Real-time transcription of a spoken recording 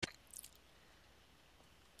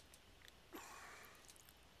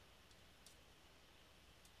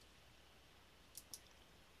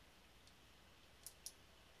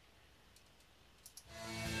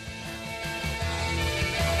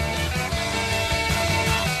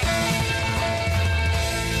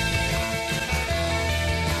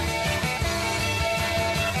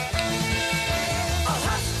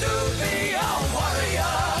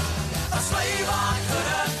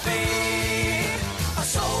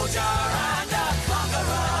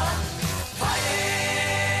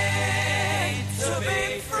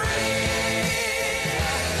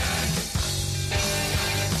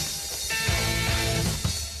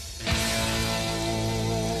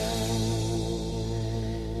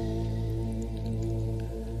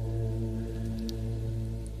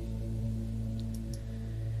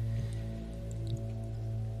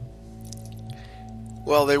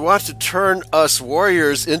Well, they want to turn us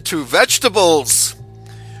warriors into vegetables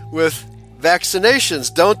with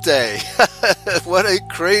vaccinations, don't they? What a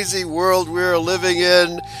crazy world we're living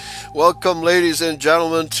in. Welcome, ladies and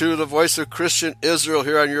gentlemen, to the Voice of Christian Israel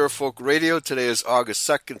here on Eurofolk Radio. Today is August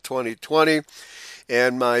 2nd, 2020,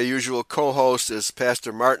 and my usual co-host is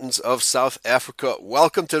Pastor Martens of South Africa.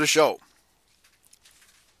 Welcome to the show.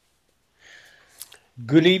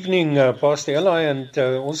 Good evening, Pastor Eli, and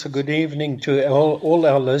also good evening to all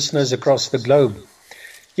our listeners across the globe.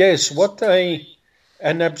 Yes, what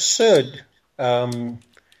an absurd claim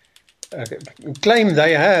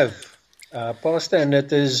they have, Pastor, and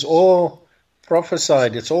it is all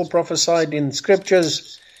prophesied. It's all prophesied in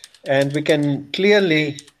scriptures, and we can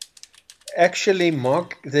clearly actually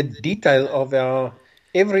mark the detail of our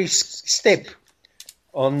every step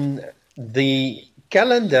on the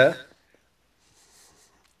calendar.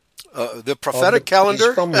 The prophetic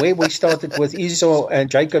calendar? From where we started with Esau and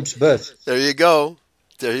Jacob's birth. There you go.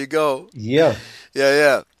 Yeah.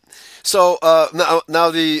 So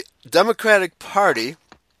now the Democratic Party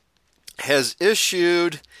has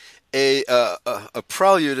issued a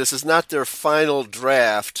prelude. This is not their final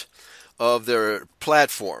draft of their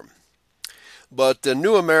platform, but the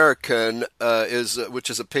New American which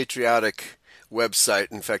is a patriotic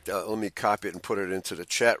website. In fact, let me copy it and put it into the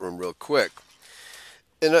chat room real quick.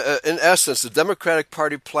 In essence, the Democratic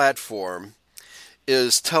Party platform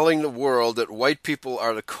is telling the world that white people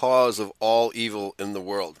are the cause of all evil in the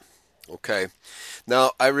world. Okay.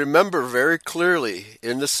 Now, I remember very clearly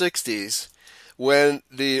in the 60s when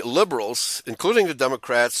the liberals, including the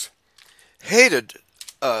Democrats, hated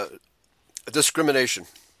discrimination.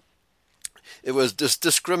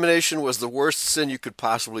 Discrimination was the worst sin you could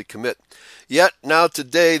possibly commit. Yet now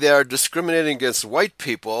today they are discriminating against white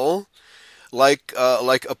people like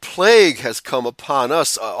a plague has come upon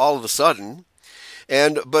us all of a sudden.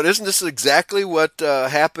 But isn't this exactly what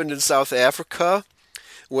happened in South Africa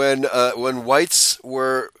when whites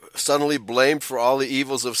were suddenly blamed for all the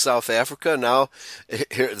evils of South Africa? Now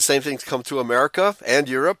here, the same thing's come to America and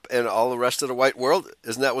Europe and all the rest of the white world.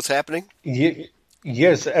 Isn't that what's happening?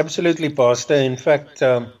 Yes, absolutely, Pastor. In fact,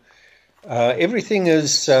 everything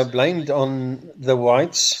is blamed on the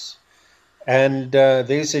whites. And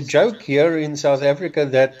there's a joke here in South Africa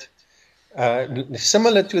that,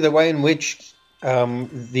 similar to the way in which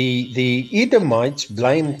the Edomites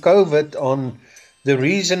blame COVID on the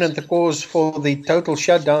reason and the cause for the total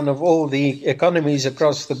shutdown of all the economies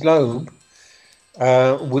across the globe,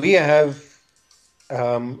 we have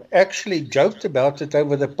actually joked about it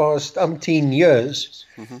over the past umpteen years,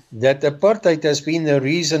 that apartheid has been the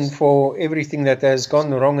reason for everything that has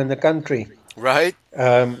gone wrong in the country. Right.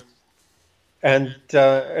 And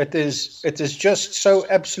it is just so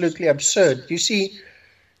absolutely absurd. You see,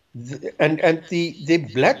 the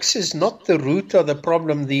blacks is not the root of the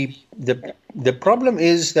problem. The problem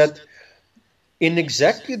is that in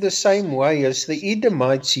exactly the same way as the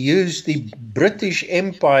Edomites used the British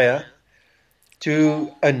Empire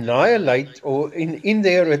to annihilate, or in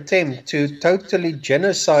their attempt to totally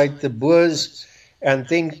genocide the Boers, and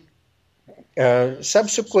then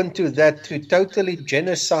subsequent to that, to totally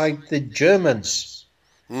genocide the Germans.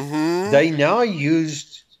 They now using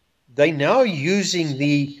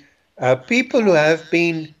the people who have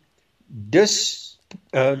been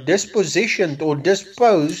dispositioned or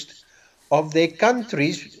disposed of their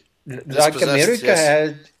countries, like America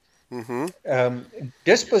had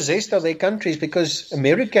dispossessed of their countries, because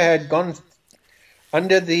America had gone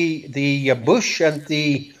under the Bush and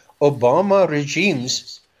the Obama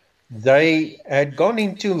regimes. They had gone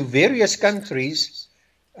into various countries,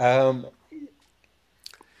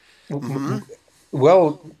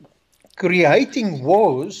 creating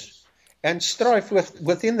wars and strife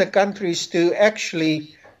within the countries to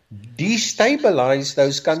actually destabilize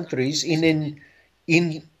those countries in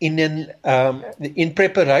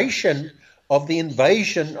preparation of the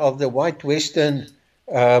invasion of the white Western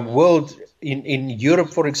world in Europe,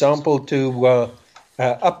 for example, to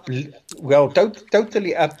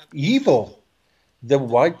totally upheaval the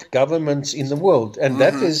white governments in the world. And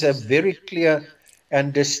that is a very clear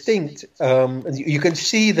and distinct, you can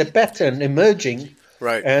see the pattern emerging.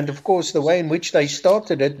 Right. And of course, the way in which they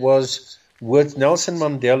started it was with Nelson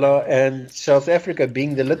Mandela and South Africa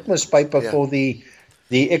being the litmus paper Yeah. for the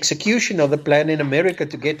execution of the plan in America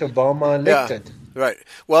to get Obama Yeah, elected. right.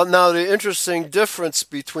 Well, now the interesting difference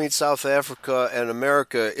between South Africa and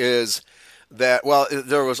America is that, well,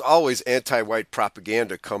 there was always anti-white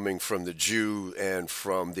propaganda coming from the Jew and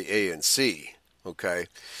from the ANC. Okay,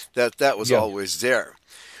 that was Yeah. always there,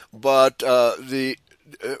 but the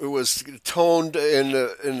it was toned in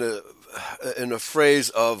a phrase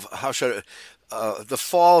of how should I, the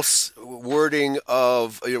false wording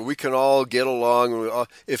of, we can all get along.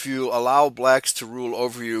 If you allow blacks to rule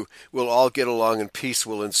over you, we'll all get along and peace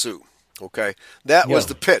will ensue. Okay, that was Yeah.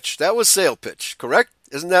 the pitch. That was sales pitch, correct?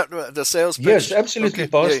 Isn't that the sales Yes, pitch? absolutely,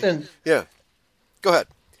 Okay, yeah, Pastor. yeah. Go ahead.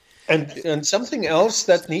 And something else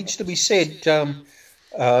that needs to be said,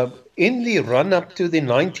 in the run up to the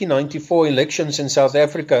 1994 elections in South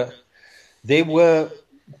Africa, there were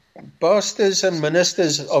pastors and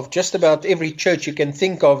ministers of just about every church you can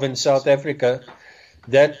think of in South Africa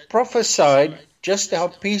that prophesied just how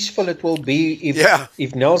peaceful it will be Yeah.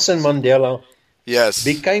 if Nelson Mandela Yes.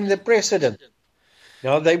 became the president.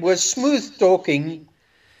 Now, they were smooth talking,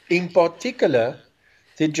 in particular,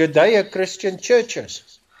 the Judeo-Christian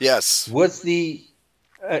churches, Yes. with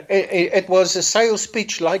it was a sales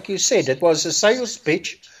pitch, like you said. It was a sales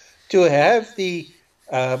pitch to have the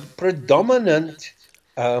predominant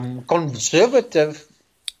conservative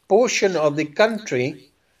portion of the country,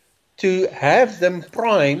 to have them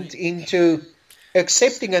primed into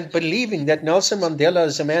accepting and believing that Nelson Mandela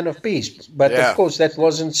is a man of peace. But of Yeah. course, that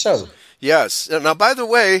wasn't so. Yes. Now, by the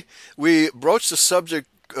way, we broached the subject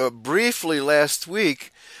briefly last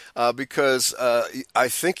week because I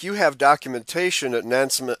think you have documentation that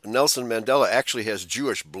Nelson Mandela actually has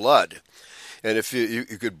Jewish blood. And if you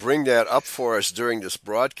could bring that up for us during this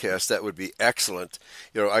broadcast, that would be excellent.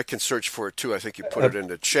 I can search for it too. I think you put it in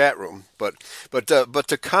the chat room. But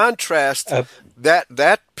to contrast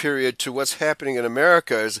that period to what's happening in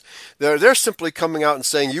America is they're simply coming out and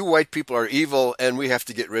saying, you white people are evil and we have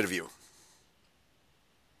to get rid of you.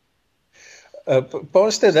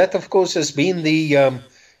 Pastor, that of course has been the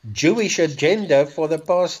Jewish agenda for the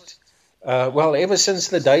past, ever since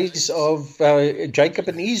the days of Jacob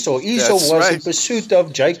and Esau. Esau That's was right. in pursuit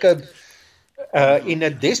of Jacob, in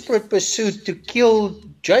a desperate pursuit to kill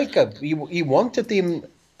Jacob. He wanted him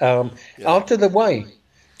out of the way.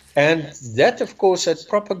 And that, of course, had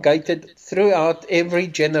propagated throughout every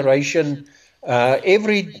generation.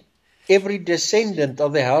 Every descendant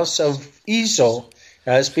of the house of Esau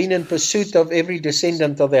has been in pursuit of every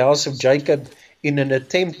descendant of the house of Jacob in an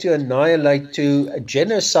attempt to annihilate, to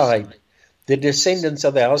genocide the descendants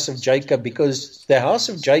of the house of Jacob, because the house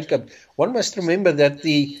of Jacob, one must remember that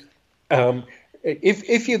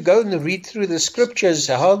if you go and read through the scriptures,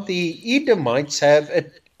 how the Edomites have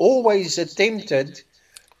always attempted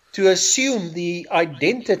to assume the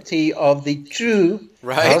identity of the true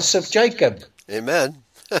house of Jacob. Amen.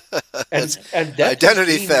 And that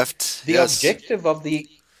identity theft. The yes. objective of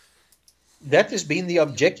that has been the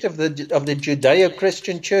objective of the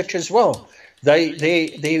Judeo-Christian church as well.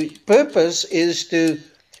 Their purpose is to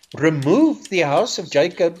remove the house of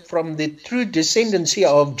Jacob from the true descendancy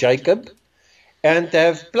of Jacob, and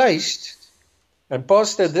have placed, and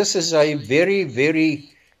Pastor, this is a very, very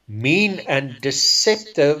mean and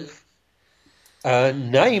deceptive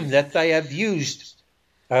name that they have used,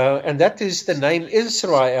 and that is the name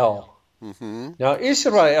Israel. Mm-hmm. Now,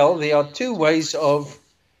 Israel, there are two ways of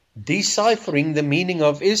deciphering the meaning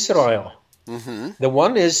of Israel. Mm-hmm. The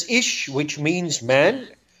one is Ish, which means man,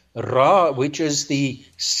 Ra, which is the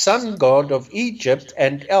sun god of Egypt,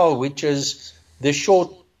 and El, which is the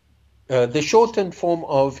shortened form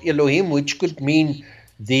of Elohim, which could mean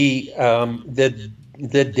the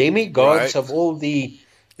demigods of all the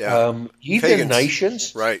heathen Pagans.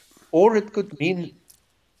 nations, right? Or it could mean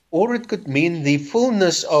the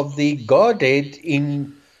fullness of the Godhead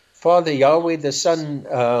in Father Yahweh, the Son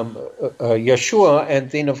Yeshua,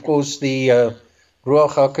 and then of course the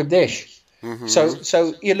Ruach HaKodesh. Mm-hmm.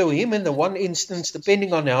 So Elohim in the one instance,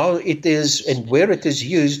 depending on how it is and where it is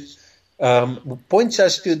used, points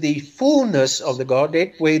us to the fullness of the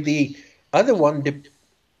Godhead, where the other one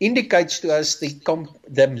indicates to us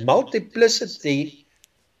the multiplicity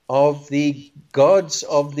of the gods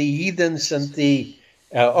of the heathens and the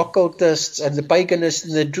occultists and the paganists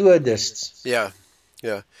and the druidists. Yeah.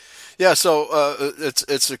 So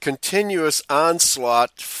it's a continuous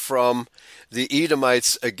onslaught from the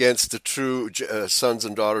Edomites against the true sons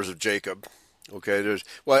and daughters of Jacob. Okay,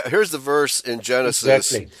 here's the verse in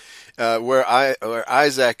Genesis, exactly. where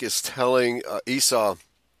Isaac is telling Esau,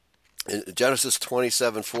 In Genesis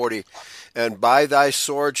 27:40, and by thy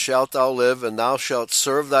sword shalt thou live, and thou shalt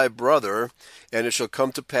serve thy brother, and it shall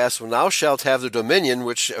come to pass when thou shalt have the dominion,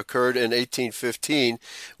 which occurred in 1815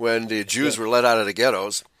 when the Jews were let out of the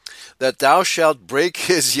ghettos, that thou shalt break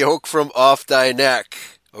his yoke from off thy neck.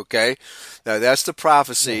 Okay? Now that's the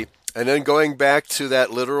prophecy. And then going back to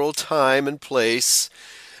that literal time and place,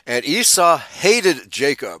 and Esau hated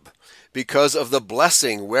Jacob because of the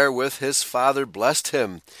blessing wherewith his father blessed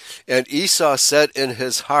him. And Esau said in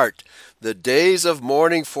his heart, the days of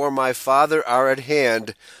mourning for my father are at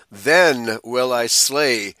hand, then will I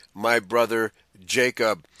slay my brother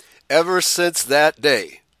Jacob. Ever since that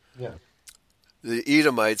day, the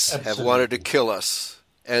Edomites have wanted to kill us,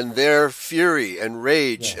 and their fury and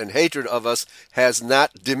rage and hatred of us has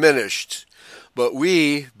not diminished. But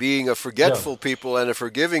we, being a forgetful people and a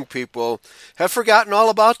forgiving people, have forgotten all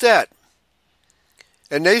about that.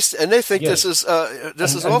 And they think this is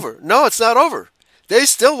over. No, it's not over. They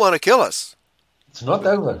still want to kill us. It's not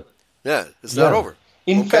over. Yeah, it's not over.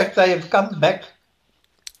 In fact, they have come back.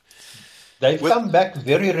 They've come back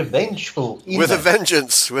very revengeful. With a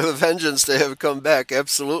vengeance. With a vengeance, they have come back.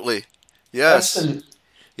 Absolutely. Yes. Absolutely.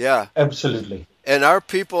 Yeah. Absolutely. And our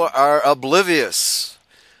people are oblivious.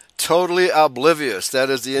 Totally oblivious.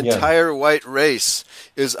 That is, the entire white race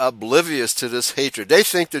is oblivious to this hatred. They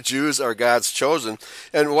think the Jews are God's chosen.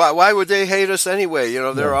 And why would they hate us anyway? You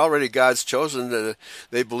know, they're already God's chosen.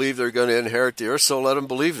 They believe they're going to inherit the earth, so let them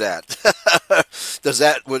believe that.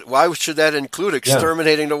 Why should that include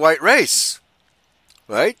exterminating the white race?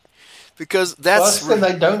 Right? Because that's... Well,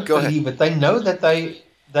 they don't believe it. They know that they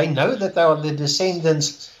know that they are the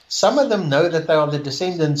descendants. Some of them know that they are the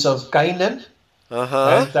descendants of Canaan.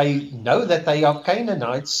 And they know that they are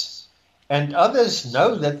Canaanites, and others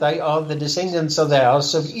know that they are the descendants of the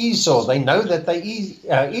house of Esau. They know that they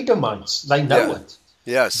are Edomites. They know it.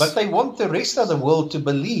 Yes. But they want the rest of the world to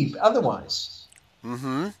believe otherwise.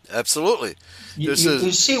 Absolutely. You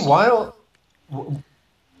see, while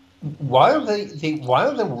the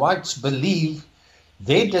whites believe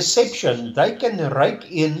their deception, they can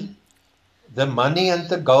rake in the money and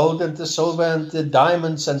the gold and the silver and the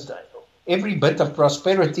diamonds and every bit of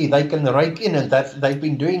prosperity they can rake in, and that they've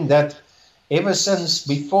been doing that ever since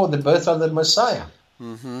before the birth of the Messiah.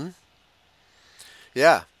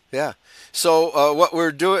 Yeah. So what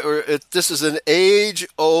we're doing, this is an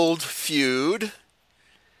age-old feud.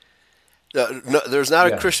 There's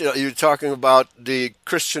not a Christian. You're talking about the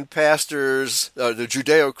Christian pastors, the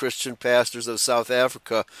Judeo-Christian pastors of South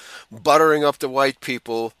Africa, buttering up the white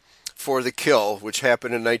people for the kill, which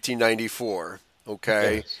happened in 1994.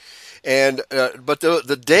 Okay. And but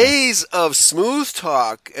the days of smooth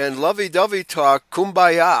talk and lovey-dovey talk,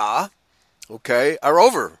 kumbaya, are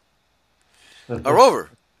over.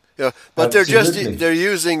 Yeah, but they're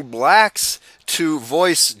using blacks to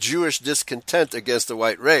voice Jewish discontent against the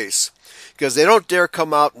white race, because they don't dare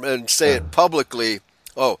come out and say it publicly.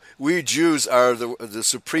 Oh, we Jews are the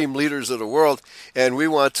supreme leaders of the world, and we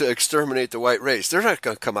want to exterminate the white race. They're not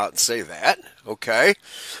going to come out and say that, okay?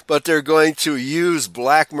 But they're going to use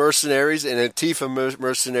black mercenaries and Antifa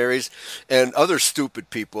mercenaries and other stupid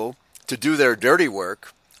people to do their dirty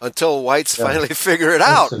work until whites finally figure it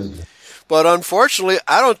out. Absolutely. But unfortunately,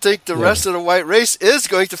 I don't think the rest of the white race is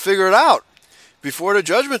going to figure it out before the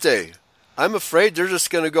Judgment Day. I'm afraid they're just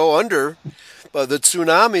going to go under. But the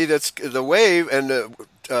tsunami, that's the wave, and the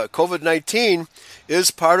COVID-19 is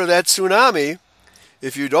part of that tsunami.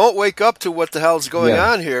 If you don't wake up to what the hell's going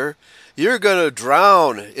on here, you're going to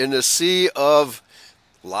drown in the sea of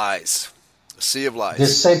lies. A sea of lies.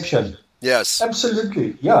 Deception. Yes.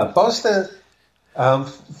 Absolutely. Yeah, Pastor,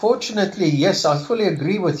 fortunately, yes, I fully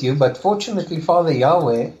agree with you, but fortunately, Father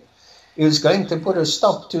Yahweh is going to put a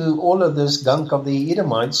stop to all of this gunk of the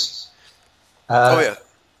Edomites.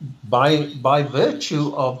 By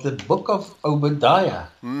virtue of the book of Obadiah.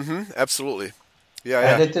 Absolutely.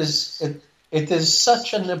 And it is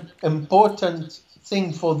such an important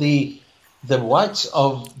thing for the whites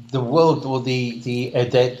of the world, or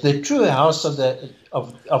the true house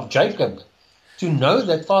of Jacob, to know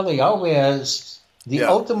that Father Yahweh has the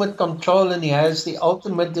ultimate control, and he has the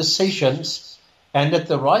ultimate decisions, and at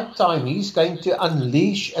the right time he's going to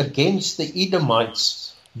unleash against the Edomites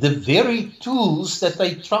the very tools that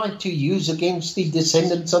they tried to use against the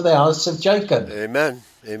descendants of the house of Jacob. Amen.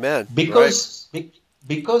 Because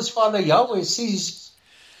Father Yahweh sees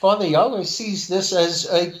this as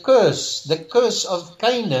a curse, the curse of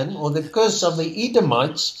Canaan, or the curse of the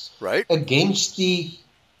Edomites, against the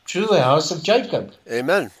true house of Jacob.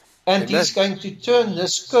 Amen. And he's going to turn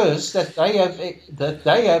this curse that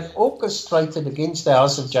they have orchestrated against the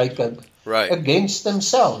house of Jacob against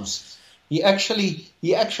themselves. He actually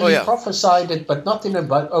prophesied it, but not in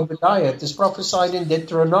Obadiah. It is prophesied in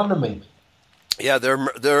Deuteronomy. Yeah, they're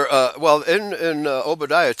well in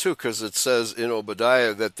Obadiah too, because it says in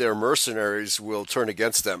Obadiah that their mercenaries will turn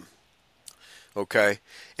against them. Okay,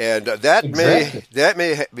 and Exactly. that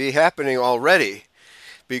may be happening already,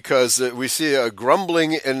 because we see a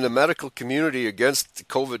grumbling in the medical community against the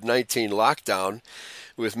COVID-19 lockdown,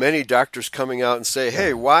 with many doctors coming out and say, Yeah.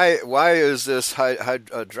 "Hey, why is this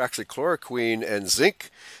hydroxychloroquine and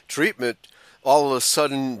zinc treatment all of a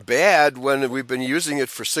sudden bad when we've been using it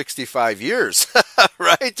for 65 years?"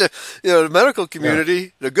 Right? The medical Yeah.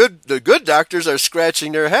 community, the good doctors are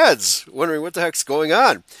scratching their heads, wondering what the heck's going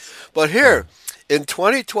on. But Yeah. here in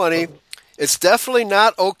 2020, it's definitely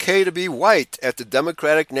not okay to be white at the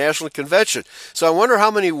Democratic National Convention. So I wonder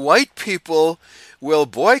how many white people will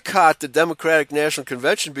boycott the Democratic National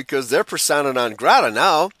Convention because they're persona non grata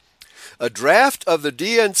now. A draft of the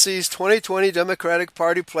DNC's 2020 Democratic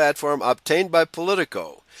Party platform obtained by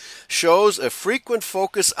Politico shows a frequent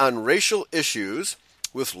focus on racial issues,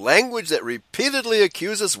 with language that repeatedly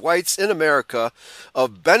accuses whites in America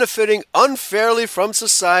of benefiting unfairly from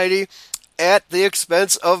society at the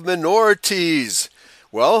expense of minorities.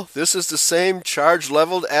 Well, this is the same charge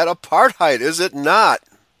leveled at apartheid, is it not?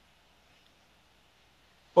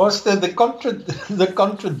 Pastor, the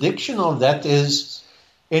contradiction of that is,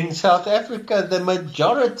 in South Africa, the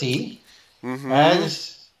majority Mm-hmm.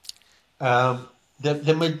 has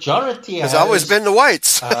the majority Has always has been the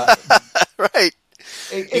whites. uh, Right.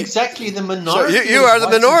 exactly the So minority you is are the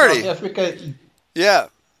whites in South minority. Africa. Yeah.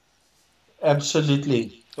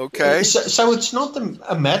 Absolutely. Okay. So it's not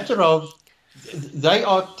a matter of they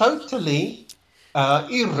are totally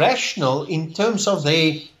irrational in terms of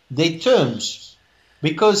their terms,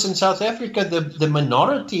 because in South Africa the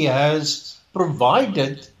minority has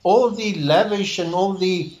provided all the lavish and all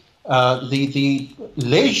the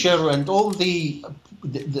leisure and all the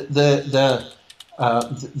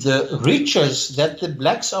riches that the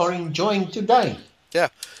blacks are enjoying today. Yeah.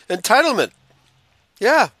 Entitlement.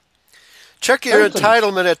 Yeah. Check your Totally.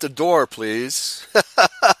 entitlement at the door, please.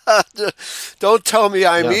 Don't tell me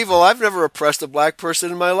I'm Yeah. evil. I've never oppressed a black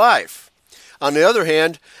person in my life. On the other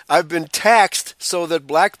hand, I've been taxed so that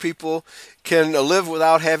black people can live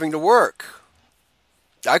without having to work.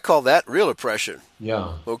 I call that real oppression.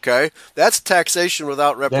 Yeah. Okay? That's taxation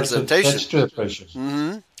without That's representation. true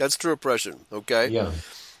oppression. That's true oppression. Okay? Yeah.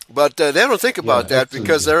 But they don't think Yeah. about that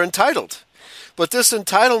because Absolutely. they're entitled. But this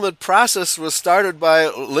entitlement process was started by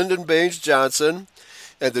Lyndon Baines Johnson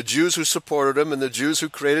and the Jews who supported him and the Jews who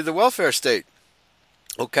created the welfare state.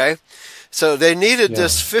 Okay? So they needed Yeah.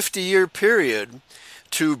 this 50-year period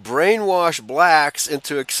to brainwash blacks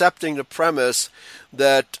into accepting the premise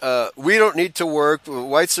that we don't need to work,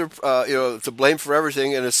 whites are to blame for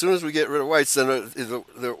everything, and as soon as we get rid of whites, then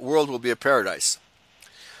the world will be a paradise.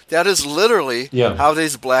 That is literally Yeah. how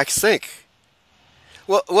these blacks think.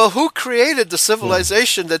 Well, who created the Yeah.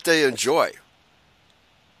 civilization that they enjoy?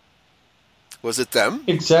 Was it them?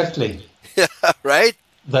 Exactly. Right?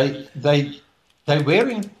 They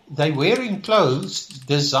wearing clothes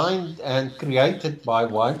designed and created by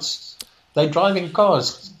whites. They driving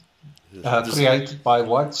cars created by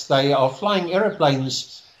whites. They are flying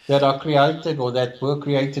airplanes that are created or that were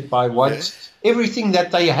created by whites. Everything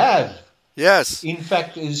that they have, Yes. in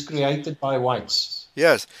fact, is created by whites.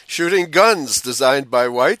 Yes. Shooting guns designed by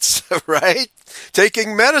whites, right?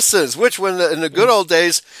 Taking medicines, which in the good old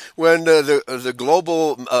days, when the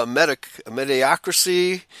global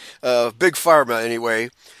mediocrity, big pharma anyway,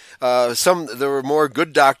 there were more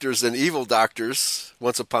good doctors than evil doctors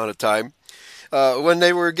once upon a time, when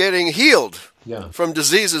they were getting healed Yeah. from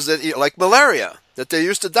diseases like malaria that they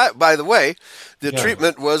used to die. By the way, the Yeah.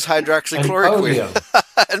 treatment was And hydroxychloroquine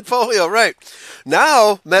polio. and polio, right?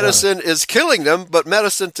 Now Yeah. medicine is killing them, but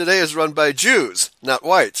medicine today is run by Jews, not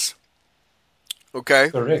whites. Okay?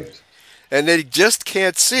 Correct. And they just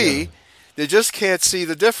can't Yeah. see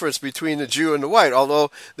the difference between the Jew and the white.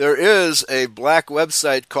 Although there is a black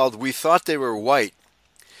website called We Thought They Were White,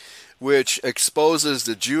 which exposes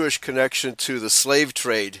the Jewish connection to the slave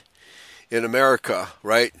trade in America,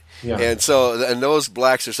 right? Yeah. And those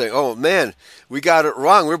blacks are saying, "Oh man, we got it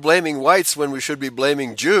wrong. We're blaming whites when we should be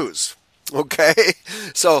blaming Jews." Okay,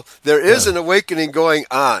 so there is Yeah. an awakening going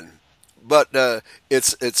on, but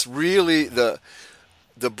it's really the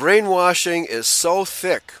brainwashing is so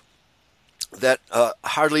thick that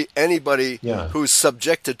hardly anybody Yeah. who's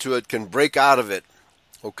subjected to it can break out of it.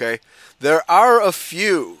 Okay, there are a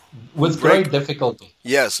few who With great difficulty.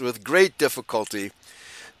 yes, with great difficulty,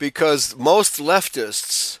 because most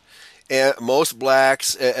leftists and most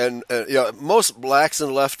blacks and most blacks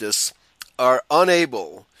and leftists are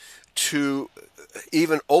unable to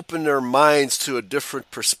even open their minds to a different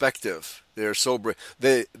perspective. They are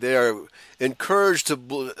they are encouraged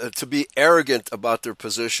to be arrogant about their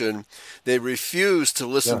position. They refuse to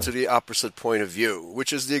listen to the opposite point of view,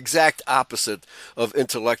 which is the exact opposite of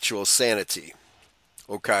intellectual sanity.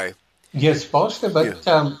 Okay. Yes, Pastor, but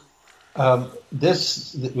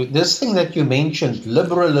this thing that you mentioned,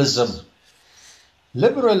 liberalism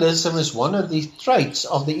is one of the traits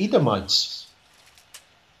of the Edomites.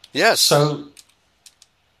 Yes. So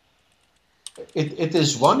it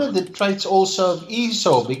is one of the traits also of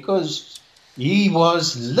Esau, because he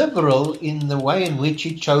was liberal in the way in which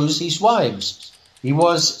he chose his wives. He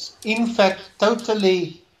was, in fact,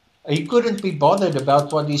 he couldn't be bothered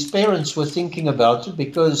about what his parents were thinking about it,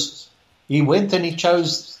 because he went and he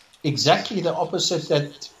chose exactly the opposite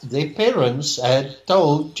that their parents had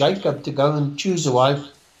told Jacob to go and choose a wife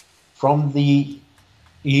from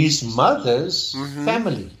his mother's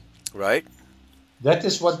family. Right. That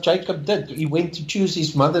is what Jacob did. He went to choose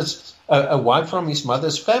his mother's a wife from his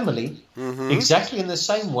mother's family, exactly in the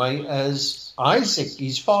same way as Isaac,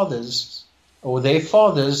 his father's, or their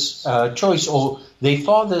father's choice, or their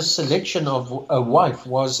father's selection of a wife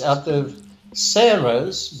was out of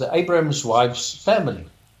Sarah's, the Abraham's wife's family.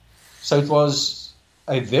 So it was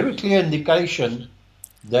a very clear indication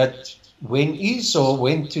that when Esau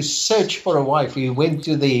went to search for a wife, he went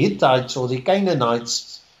to the Hittites or the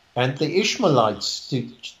Canaanites and the Ishmaelites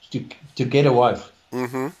to get a wife.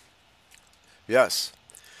 Yes.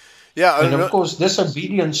 Yeah. And of course,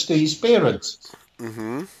 disobedience to his parents.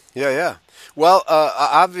 Yeah. Well,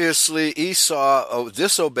 obviously Esau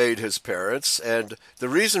disobeyed his parents, and the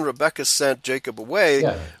reason Rebekah sent Jacob away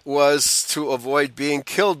was to avoid being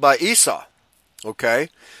killed by Esau. Okay?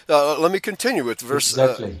 Let me continue with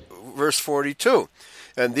verse 42.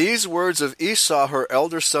 And these words of Esau, her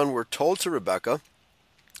elder son, were told to Rebekah,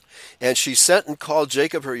 and she sent and called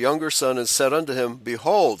Jacob her younger son, and said unto him,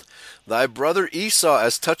 Behold, thy brother Esau,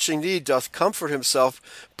 as touching thee, doth comfort himself,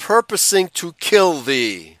 purposing to kill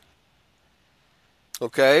thee.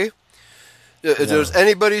 Okay? Does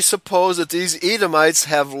anybody suppose that these Edomites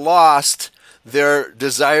have lost their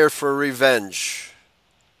desire for revenge?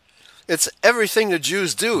 It's everything the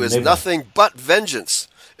Jews do is nothing but vengeance.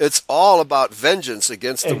 It's all about vengeance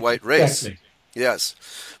against the white race. Yes.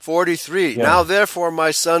 43. Now therefore, my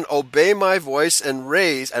son, obey my voice and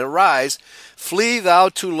arise, flee thou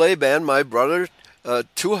to Laban, my brother,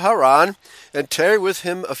 to Haran, and tarry with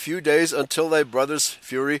him a few days until thy brother's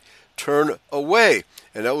fury turn away.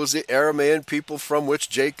 And that was the Aramaean people from which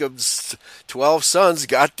Jacob's 12 sons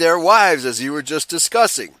got their wives, as you were just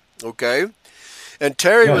discussing. Okay? And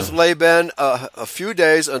tarry with Laban a few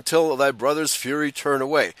days until thy brother's fury turn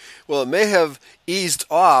away. Well, it may have eased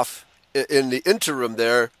off in the interim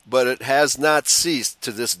there, but it has not ceased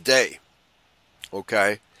to this day.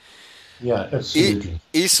 Okay? Yeah, absolutely.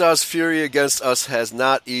 Esau's fury against us has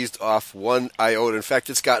not eased off one iota. In fact,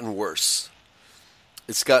 it's gotten worse.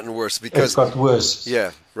 It's gotten worse because it's got worse.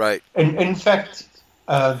 Yeah, right. In fact,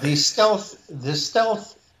 the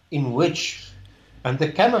stealth in which, and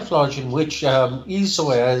the camouflage in which Esau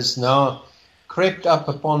has now crept up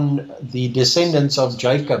upon the descendants of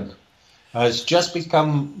Jacob has just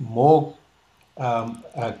become more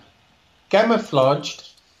camouflaged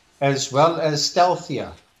as well as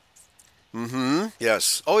stealthier.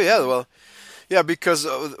 Yes. Oh, yeah. Well, yeah, because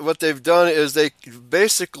what they've done is they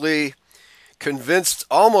basically convinced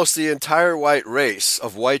almost the entire white race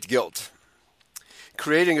of white guilt,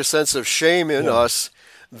 creating a sense of shame in us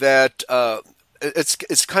that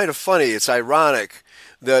it's kind of funny. It's ironic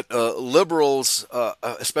that liberals,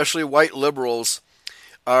 especially white liberals,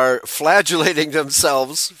 are flagellating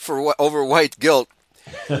themselves for over white guilt.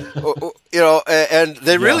 And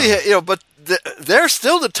they really, but they're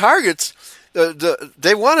still the targets.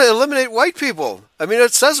 They want to eliminate white people. I mean,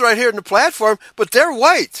 it says right here in the platform, but they're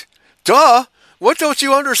white. Duh! What don't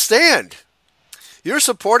you understand? You're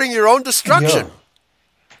supporting your own destruction.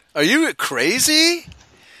 Are you crazy?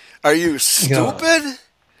 Are you stupid?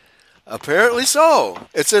 Apparently so.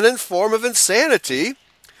 It's an form of insanity,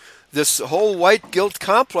 this whole white guilt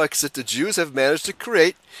complex that the Jews have managed to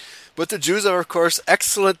create. But the Jews are, of course,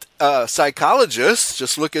 excellent psychologists.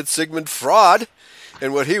 Just look at Sigmund Freud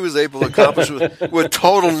and what he was able to accomplish with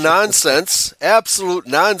total nonsense, absolute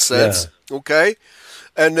nonsense, okay?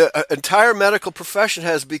 And the entire medical profession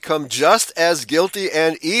has become just as guilty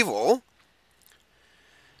and evil,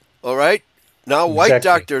 all right? Now white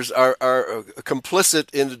doctors are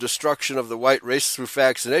complicit in the destruction of the white race through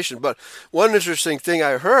vaccination. But one interesting thing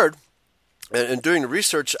I heard and doing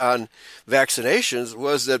research on vaccinations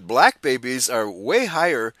was that black babies are way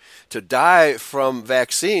higher to die from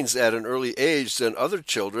vaccines at an early age than other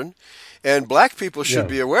children. And black people should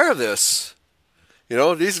Yeah, be aware of this.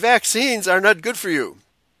 These vaccines are not good for you.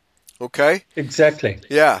 Okay? exactly.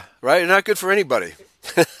 Yeah, right? They're not good for anybody.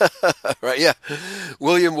 Right, yeah.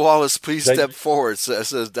 William Wallace, please They, step forward,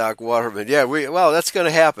 says Doc Waterman. Yeah, well, that's going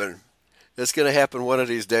to happen. That's going to happen one of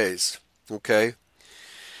these days. Okay?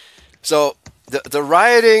 So the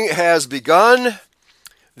rioting has begun.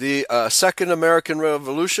 The Second American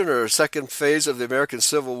Revolution, or second phase of the American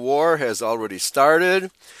Civil War, has already started.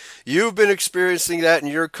 You've been experiencing that in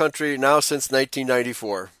your country now since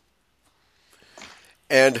 1994.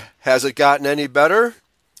 And has it gotten any better?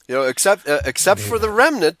 Except for the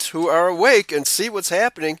remnant who are awake and see what's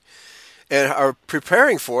happening and are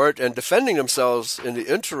preparing for it and defending themselves in the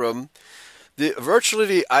interim, virtually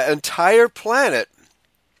the entire planet.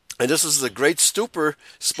 And this is the great stupor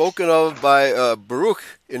spoken of by Baruch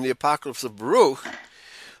in the Apocalypse of Baruch,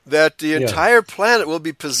 that the yeah, entire planet will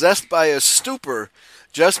be possessed by a stupor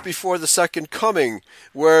just before the second coming,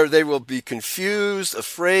 where they will be confused,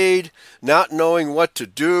 afraid, not knowing what to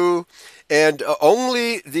do, and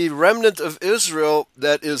only the remnant of Israel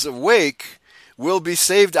that is awake will be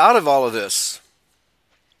saved out of all of this.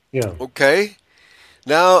 yeah, Okay?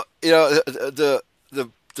 Now, the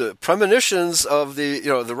premonitions of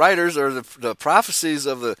the writers, or the prophecies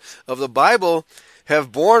of the Bible,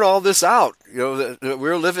 have borne all this out. That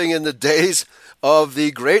we're living in the days of the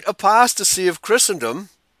great apostasy of Christendom,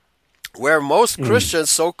 where most Christians,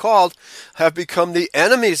 so-called, have become the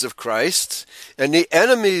enemies of Christ and the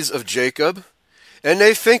enemies of Jacob, and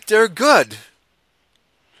they think they're good.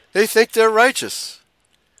 They think they're righteous.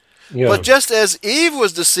 yeah, But just as Eve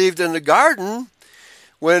was deceived in the garden,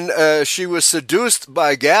 when she was seduced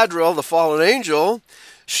by Gadriel, the fallen angel,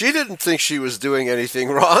 she didn't think she was doing anything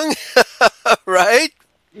wrong, right?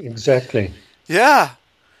 exactly. Yeah.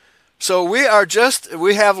 So we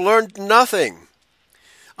have learned nothing.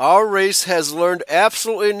 Our race has learned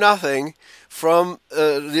absolutely nothing from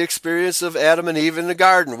the experience of Adam and Eve in the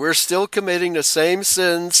garden. We're still committing the same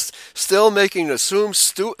sins, still making the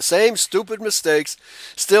same stupid mistakes,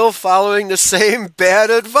 still following the same bad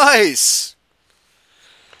advice.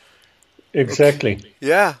 Okay. Exactly.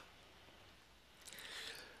 Yeah.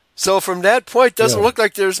 So from that point, it doesn't Yeah. look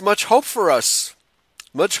like there's much hope for us.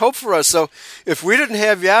 Much hope for us. So if we didn't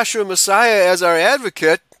have Yahshua Messiah as our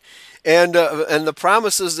advocate, and the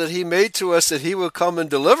promises that he made to us that he will come and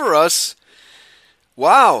deliver us,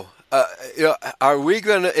 wow, are we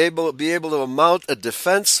going to be able to mount a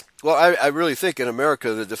defense? Well, I really think in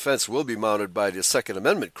America the defense will be mounted by the Second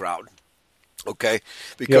Amendment crowd. Okay,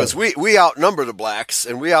 because Yeah. we outnumber the blacks,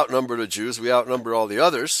 and we outnumber the Jews, we outnumber all the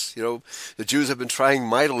others. The Jews have been trying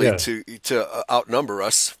mightily Yeah. to outnumber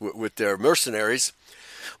us with their mercenaries,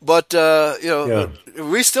 but Yeah.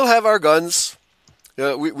 we still have our guns.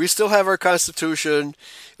 We still have our Constitution,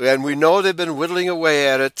 and we know they've been whittling away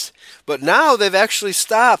at it. But now they've actually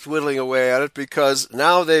stopped whittling away at it, because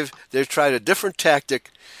now they've tried a different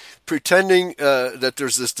tactic, pretending that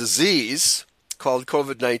there's this disease called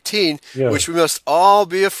COVID-19, Yeah. which we must all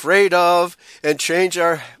be afraid of, and change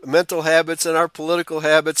our mental habits and our political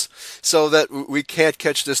habits so that we can't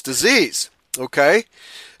catch this disease. Okay?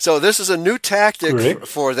 So this is a new tactic Correct.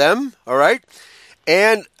 for them, all right?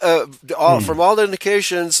 And from all the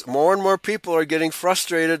indications, more and more people are getting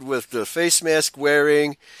frustrated with the face mask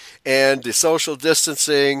wearing and the social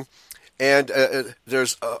distancing, and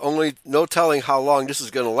there's only no telling how long this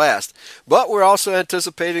is going to last. But we're also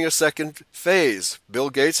anticipating a second phase.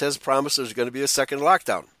 Bill Gates has promised there's going to be a second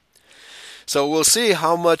lockdown. So we'll see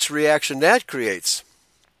how much reaction that creates.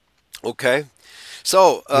 Okay?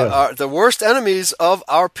 So Yeah. the worst enemies of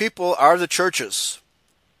our people are the churches.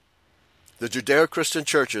 The Judeo-Christian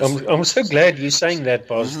churches. I'm so glad you're saying that,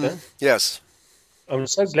 Pastor. Yes. I'm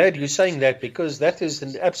so glad you're saying that, because that is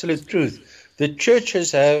an absolute truth. The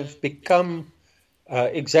churches have become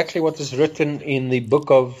exactly what is written in the book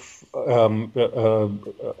of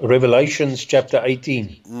Revelations, chapter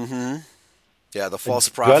 18. Yeah, the false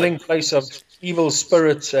A prophet. dwelling place of evil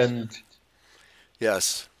spirits and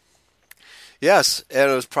Yes. Yes,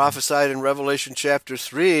 and it was prophesied in Revelation chapter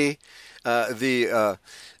 3, the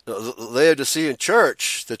Laodicean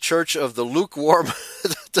church, the church of the lukewarm,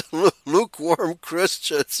 the lukewarm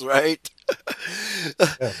Christians, right?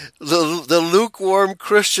 The lukewarm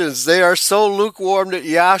Christians, they are so lukewarm that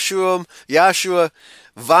Yahshua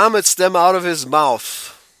vomits them out of his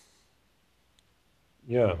mouth.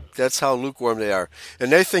 yeah, That's how lukewarm they are.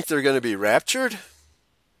 And they think they're going to be raptured?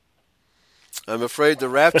 I'm afraid the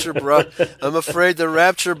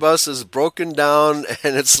rapture bus is broken down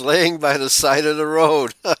and it's laying by the side of the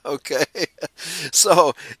road. Okay,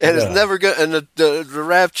 so and it's Yeah, never going and the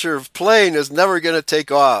rapture plane is never going to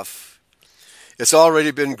take off. It's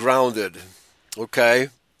already been grounded. Okay,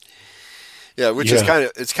 yeah, which is yeah.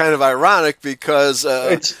 kind of ironic because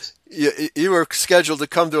It's you were scheduled to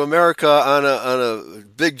come to America on a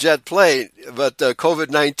big jet plane, but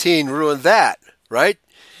COVID-19 ruined that, right?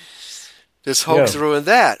 This yeah. hoax ruined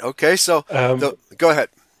that. Okay, so Um, go ahead.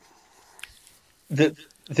 the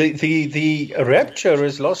the rapture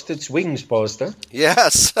has lost its wings, Pastor.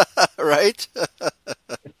 Yes, right.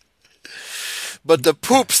 But the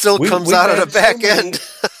poop still comes We've out of the had so back end.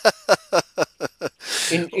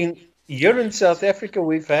 many in here in South Africa.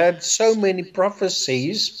 We've had so many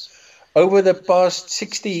prophecies over the past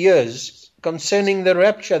 60 years concerning the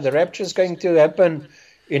rapture. The rapture is going to happen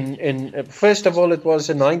in first of all, it was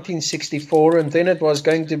in 1964, and then it was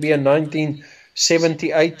going to be in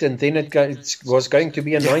 1978, and then it was going to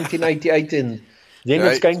be in Yeah, 1988, and then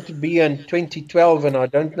it's right. going to be in 2012, and I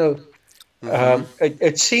don't know. Hmm.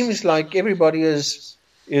 It seems like everybody is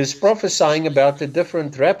prophesying about a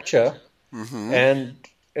different rapture, Hmm. and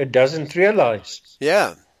it doesn't realize.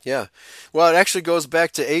 Yeah, yeah. Well, it actually goes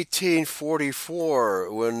back to 1844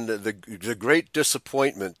 when the Great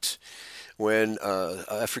Disappointment, when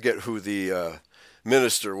I forget who the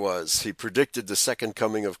minister was. He predicted the second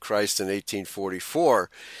coming of Christ in 1844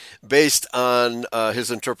 based on his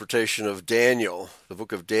interpretation of Daniel, the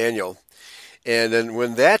book of Daniel. And then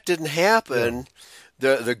when that didn't Yeah, happen,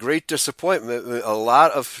 the Great Disappointment, a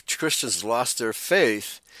lot of Christians lost their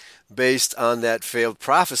faith based on that failed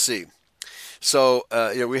prophecy. So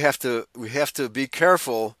we have to be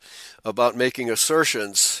careful about making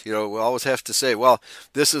assertions. We always have to say, well,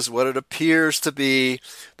 this is what it appears to be,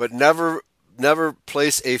 but never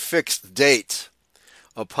place a fixed date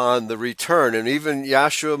upon the return. And even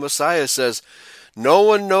Yahshua Messiah says, no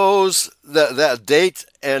one knows that date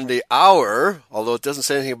and the hour, although it doesn't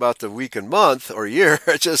say anything about the week and month or year,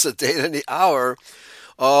 it's just a date and the hour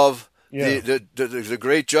of the, yeah, the, the, the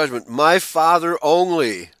great judgment. My Father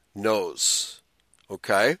only knows.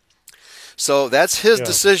 Okay? So that's his yeah,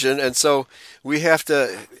 decision, and so we have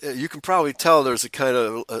to. You can probably tell there's a kind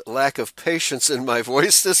of a lack of patience in my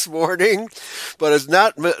voice this morning, but it's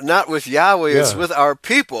not with Yahweh. It's yeah. with our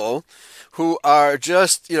people who are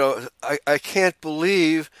just. I can't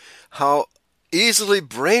believe how easily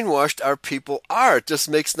brainwashed our people are. It just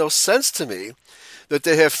makes no sense to me that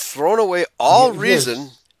they have thrown away all reason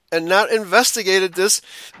Yes, and not investigated this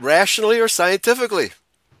rationally or scientifically.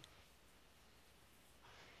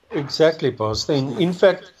 exactly, Pastor. In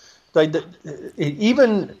fact,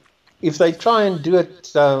 even if they try and do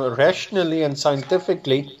it rationally and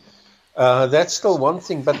scientifically, that's still one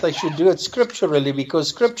thing, but they should do it scripturally, because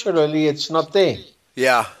scripturally it's not there.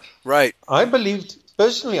 Yeah, right. I believed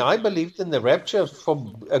in the rapture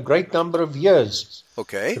for a great number of years.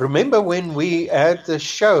 Okay. Remember when we had the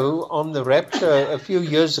show on the rapture a few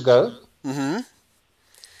years ago? Mm-hmm.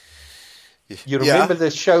 You Yeah, remember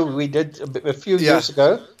the show we did a few yeah, years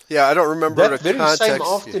ago? yeah. I don't remember the That very same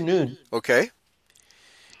context. afternoon, Okay,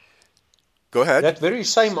 go ahead. I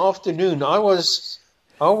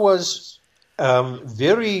was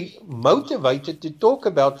very motivated to talk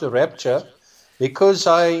about the rapture, because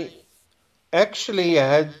I actually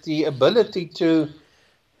had the ability to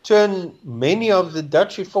turn many of the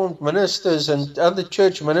Dutch Reformed ministers and other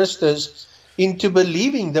church ministers into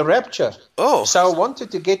believing the rapture. Oh, So I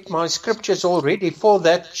wanted to get my scriptures all ready for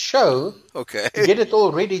that show, okay. to get it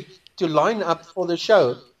all ready to line up for the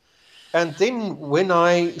show. And then when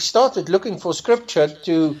I started looking for scripture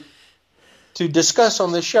to discuss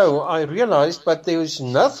on the show, I realized, but there was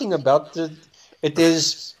nothing about it. It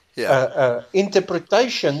is Yeah.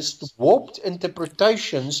 interpretations, warped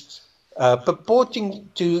interpretations, purporting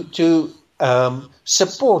to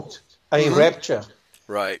support a Mm-hmm. rapture.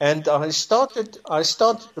 Right. And I started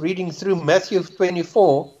reading through Matthew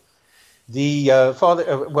 24, the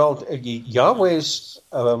Yahweh's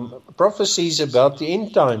prophecies about the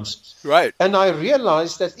end times. Right. And I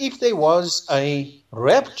realized that if there was a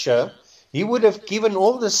rapture, he would have given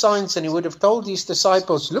all the signs, and he would have told his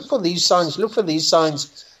disciples, look for these signs, look for these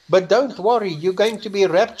signs, but don't worry, you're going to be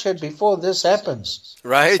raptured before this happens.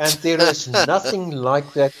 Right. And there is nothing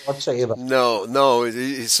like that whatsoever. No, no.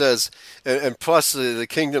 He says, and plus the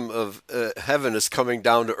kingdom of heaven is coming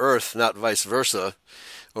down to earth, not vice versa.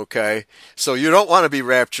 Okay, so you don't want to be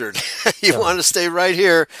raptured. You Yeah. want to stay right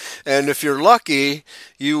here, and if you're lucky,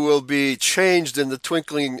 you will be changed in the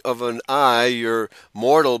twinkling of an eye. Your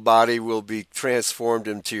mortal body will be transformed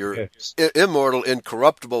into your Yes. immortal,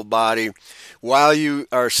 incorruptible body while you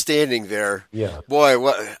are standing there. Yeah. Boy,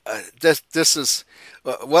 what this is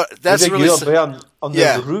what Would that's really you be on the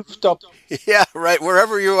yeah. rooftop? Yeah, right.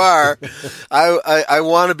 Wherever you are, I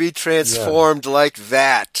want to be Yeah. transformed like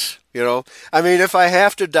that. I mean, if I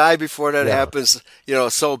have to die before that Yeah. happens,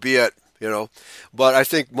 so be it. But I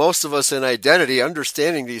think most of us in identity,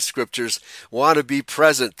 understanding these scriptures, want to be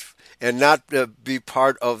present and not be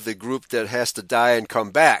part of the group that has to die and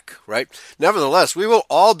come back. Right. Nevertheless, we will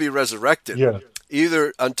all be resurrected, Yeah.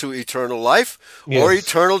 either unto eternal life or Yes.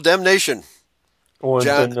 eternal damnation. Or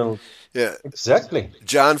John, internal. yeah, Exactly.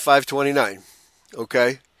 John 5:29.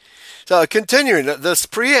 Okay. So continuing this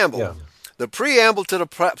preamble, Yeah. the preamble to the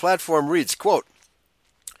platform reads, quote,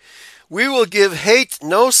 "We will give hate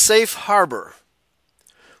no safe harbor."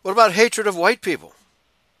 What about hatred of white people?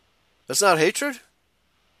 That's not hatred?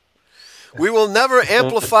 "We will never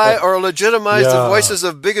amplify or legitimize the Yeah. voices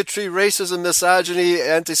of bigotry, racism, misogyny,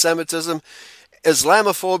 anti-Semitism,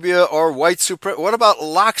 Islamophobia, or white supremacy." What about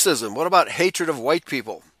Marxism? What about hatred of white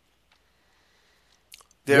people?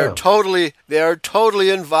 Yeah. They are totally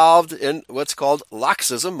involved in what's called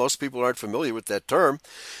Marxism. Most people aren't familiar with that term,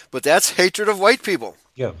 but that's hatred of white people.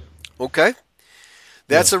 Yeah. Okay, Yeah.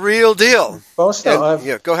 that's a real deal. Pastor, And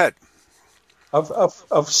yeah, go ahead.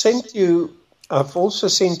 I've sent you. I've also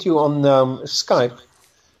sent you on Skype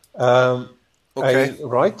Okay, a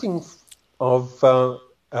writing of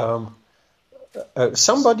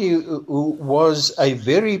somebody who was a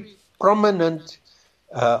very prominent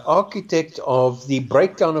architect of the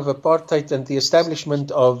breakdown of apartheid and the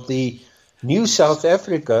establishment of the new South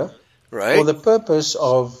Africa for right. the purpose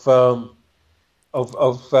of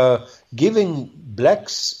giving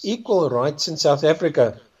blacks equal rights in South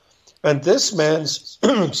Africa. And this man's,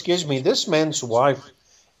 excuse me, this man's wife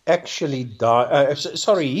actually died.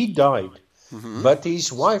 Sorry, he died. Mm-hmm. But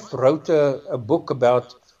his wife wrote a book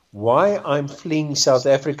about why I'm fleeing South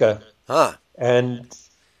Africa. Huh. And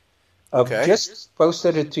I've Okay. just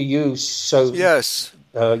posted it to you so Yes.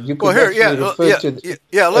 you Well, could here, actually yeah, refer to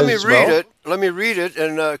yeah. it Let me as read well. it. Let me read it,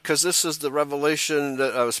 and because this is the revelation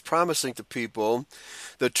that I was promising to people.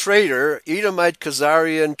 The traitor, Edomite,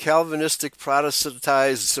 Khazarian, Calvinistic,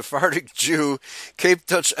 Protestantized, Sephardic Jew, Cape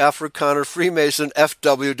Dutch Afrikaner, Freemason,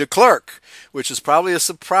 F.W. de Klerk, which is probably a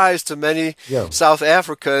surprise to many Yeah. South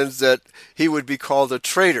Africans that he would be called a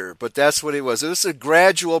traitor, but that's what he was. It was a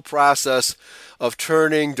gradual process of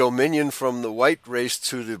turning dominion from the white race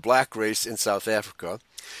to the black race in South Africa.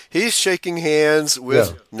 He's shaking hands with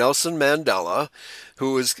Yeah. Nelson Mandela,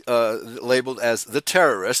 who is labeled as the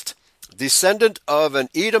terrorist, descendant of an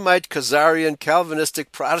Edomite, Khazarian,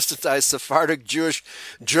 Calvinistic, Protestantized, Sephardic, Jewish,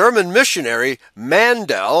 German missionary,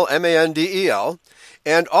 Mandel, M-A-N-D-E-L,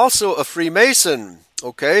 and also a Freemason.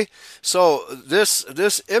 Okay, so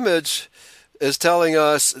this image is telling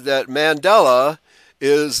us that Mandela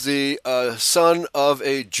is the son of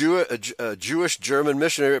a Jewish German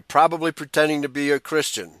missionary, probably pretending to be a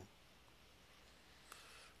Christian.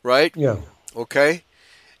 Right? Yeah. Okay.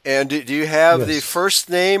 And do you have the Yes. first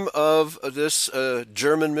name of this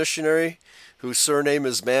German missionary whose surname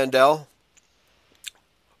is Mandel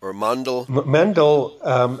or Mandel? Mandel,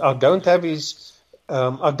 I don't have his.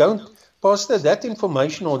 I don't, Pastor. That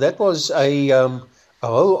information, or that was a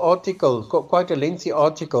whole article, quite a lengthy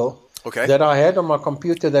article Okay. that I had on my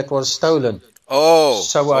computer that was stolen. Oh,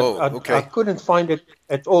 So I okay. couldn't find it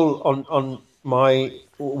at all on my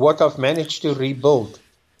what I've managed to rebuild.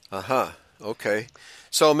 Uh-huh. Okay.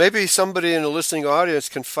 So maybe somebody in the listening audience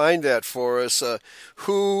can find that for us.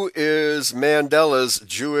 Who is Mandela's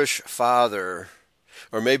Jewish father?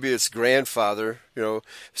 Or maybe it's grandfather.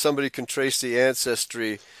 Somebody can trace the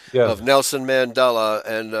ancestry Yeah. of Nelson Mandela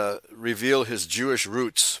and reveal his Jewish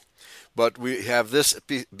roots. But we have this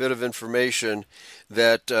bit of information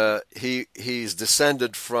that he's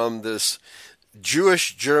descended from this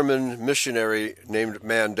Jewish German missionary named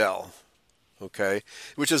Mandel. Okay,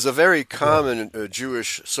 which is a very Yeah. common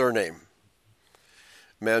Jewish surname.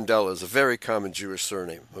 Mandela is a very common Jewish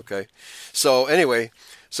surname. Okay, so anyway,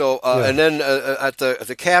 Yeah. and then at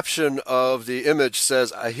the caption of the image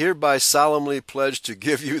says, "I hereby solemnly pledge to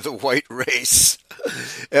give you the white race."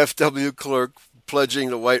 F.W. Clerk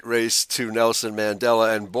pledging the white race to Nelson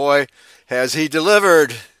Mandela, and boy, has he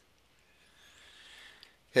delivered!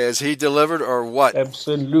 Has he delivered or what?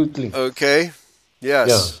 Absolutely. Okay, Yeah.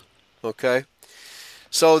 yes, okay.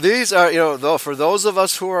 So these are, though, for those of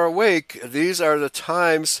us who are awake, these are the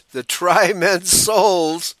times that try men's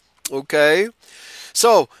souls. Okay,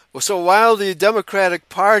 so while the Democratic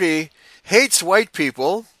Party hates white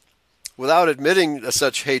people without admitting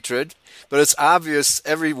such hatred, but it's obvious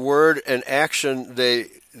every word and action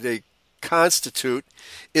they constitute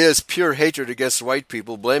is pure hatred against white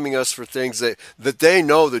people, blaming us for things that they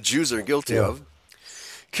know the Jews are guilty of.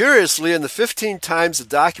 Curiously, in the 15 times the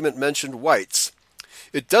document mentioned whites,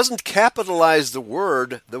 it doesn't capitalize the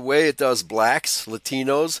word the way it does blacks,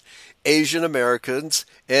 Latinos, Asian Americans,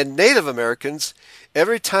 and Native Americans.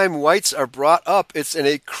 Every time whites are brought up, it's in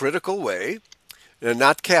a critical way, and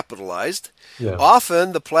not capitalized. Yeah.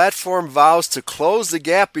 Often, the platform vows to close the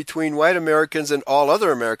gap between white Americans and all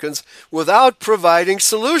other Americans without providing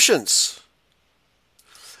solutions.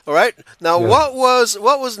 All right. Now, what was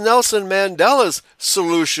Nelson Mandela's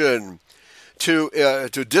solution? To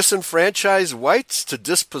disenfranchise whites, to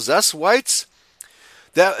dispossess whites?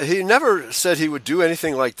 That he never said he would do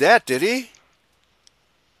anything like that, did he?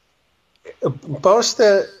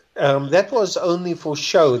 Pastor, that was only for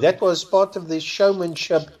show. That was part of the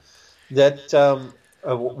showmanship that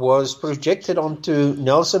was projected onto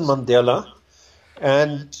Nelson Mandela,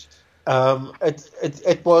 and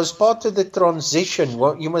it was part of the transition.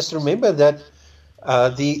 Well, you must remember that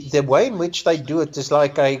the way in which they do it is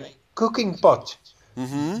like a cooking pot.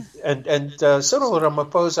 Mm-hmm. And Cyril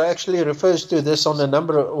Ramaphosa actually referred to this on a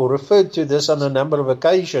number of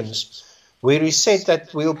occasions, where he said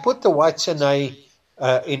that we'll put the whites in a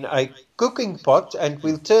cooking pot and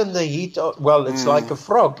we'll turn the heat on. Well, it's like a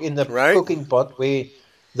frog in the cooking pot, where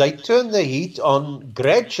they turn the heat on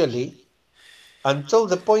gradually until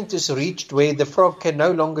the point is reached where the frog can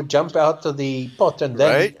no longer jump out of the pot, and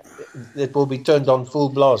then it will be turned on full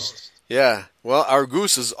blast. Yeah, well, our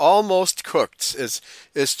goose is almost cooked.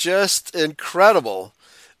 It's just incredible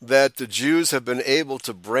that the Jews have been able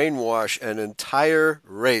to brainwash an entire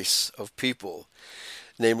race of people,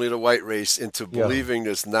 namely the white race, into believing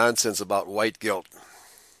this nonsense about white guilt.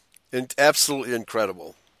 Absolutely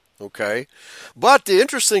incredible. Okay, but the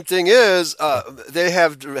interesting thing is they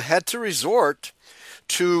have had to resort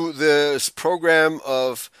to this program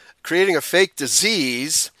of creating a fake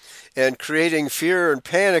disease and creating fear and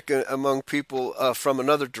panic among people from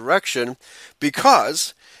another direction,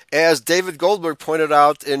 because, as David Goldberg pointed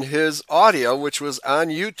out in his audio, which was on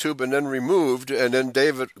YouTube and then removed, and then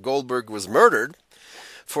David Goldberg was murdered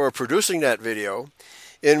for producing that video,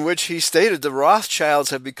 in which he stated the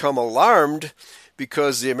Rothschilds have become alarmed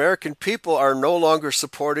because the American people are no longer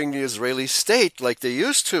supporting the Israeli state like they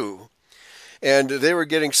used to. And they were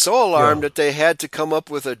getting so alarmed that they had to come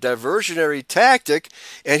up with a diversionary tactic,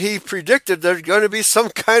 and he predicted there's going to be some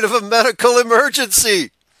kind of a medical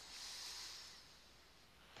emergency.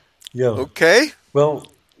 Yeah. Okay? Well,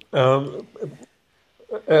 you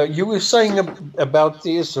were saying about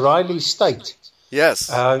the Israeli state.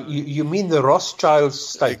 Yes. You mean the Rothschild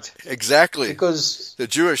state? Exactly. Because the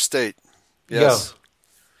Jewish state. Yes.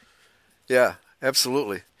 Yeah,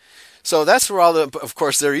 absolutely. So that's where of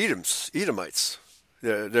course, they're Edomites.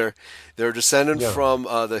 They're descended from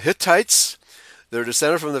the Hittites. They're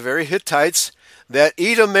descended from the very Hittites that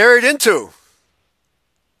Edom married into.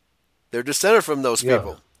 They're descended from those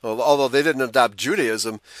people. Although they didn't adopt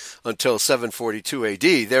Judaism until 742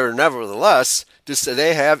 AD, they're nevertheless,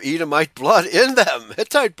 they have Edomite blood in them,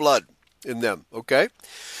 Hittite blood in them. Okay?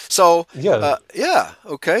 So,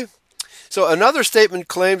 okay. So another statement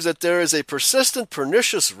claims that there is a persistent,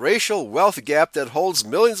 pernicious racial wealth gap that holds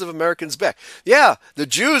millions of Americans back. Yeah, the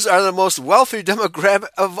Jews are the most wealthy demographic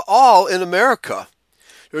of all in America.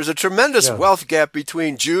 There's a tremendous wealth gap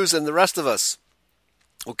between Jews and the rest of us.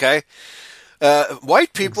 Okay?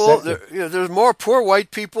 White people, there's more poor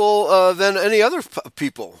white people than any other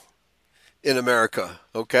people in America.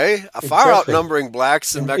 Okay? Far outnumbering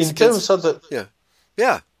blacks and Mexicans. In terms of the...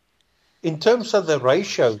 In terms of the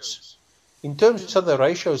ratios...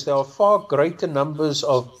 there are far greater numbers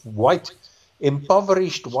of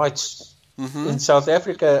impoverished whites in South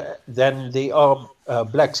Africa than there are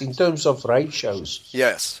blacks in terms of ratios.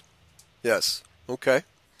 Yes. Okay.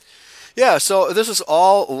 Yeah, so this is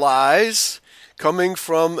all lies coming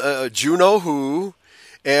from Juno Who,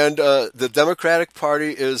 and the Democratic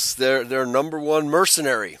Party is their number one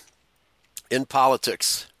mercenary in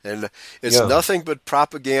politics. And it's nothing but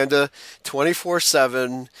propaganda,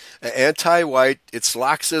 24/7, anti-white. It's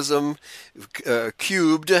Marxism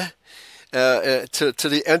cubed to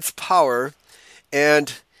the nth power.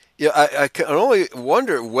 And I can only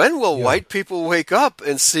wonder, when will white people wake up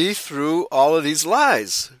and see through all of these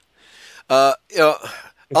lies?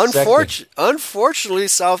 Unfortunately,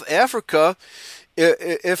 South Africa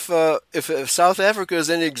If South Africa is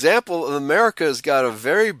any example, America has got a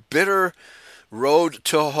very bitter road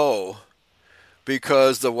to hoe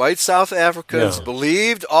because the white South Africans Yeah.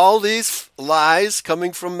 believed all these lies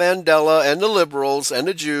coming from Mandela and the liberals and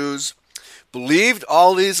the Jews, believed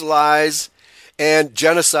all these lies, and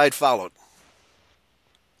genocide followed.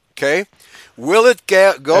 Okay? Will it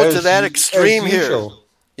go to that As extreme here? usual.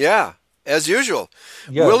 Yeah, as usual.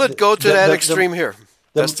 Yeah. Will it go to that extreme here?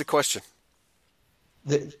 That's The, the question.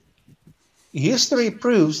 the history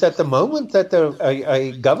proves that the moment that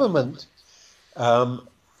a government um,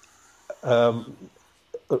 um,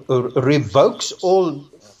 revokes all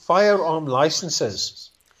firearm licenses,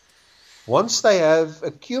 once they have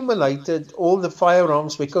accumulated all the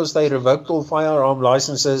firearms because they revoked all firearm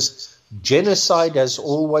licenses, genocide has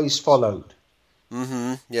always followed.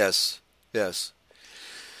 Yes. Yes.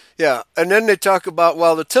 Yeah, and then they talk about,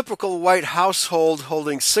 well, the typical white household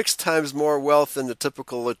holding 6 times more wealth than the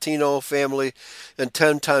typical Latino family and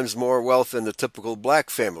 10 times more wealth than the typical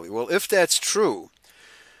black family. Well, if that's true,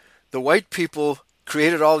 the white people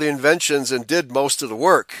created all the inventions and did most of the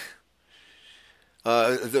work.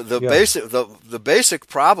 Yeah. The basic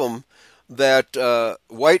problem that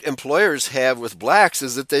white employers have with blacks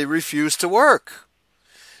is that they refuse to work.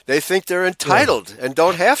 They think they're Yeah. entitled and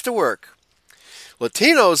don't have to work.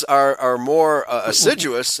 Latinos are more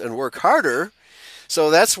assiduous and work harder,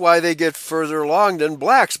 so that's why they get further along than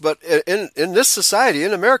blacks. But in this society,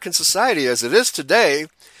 in American society as it is today,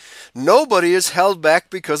 nobody is held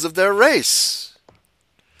back because of their race.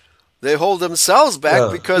 They hold themselves back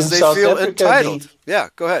Yeah. because In they South feel Africa, entitled. Yeah,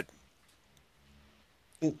 go ahead.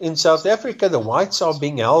 in South Africa, the whites are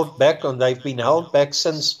being held back, and they've been held back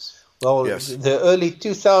since, well, Yes, the early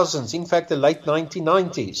 2000s, in fact, the late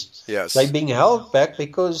 1990s. They've yes. been held back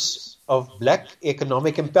because of black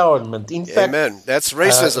economic empowerment. In fact, Amen. That's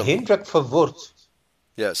racism.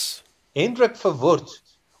 Yes. Hendrik Verwoerd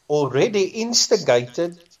already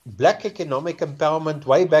instigated black economic empowerment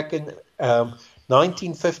way back in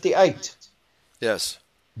 1958. Yes.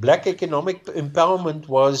 Black economic empowerment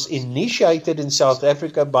was initiated in South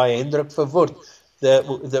Africa by Hendrik Verwoerd,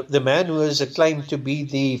 the man who is acclaimed to be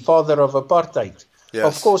the father of apartheid. Of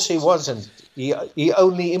Yes. course, he wasn't. He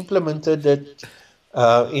only implemented it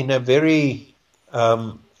in a very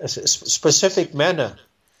specific manner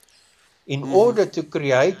in Hmm. order to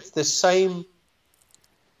create the same.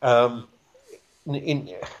 Um, in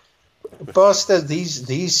Pastor,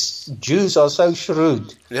 these Jews are so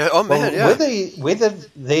shrewd. Yeah. Oh man. Well, Yeah.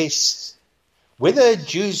 whether a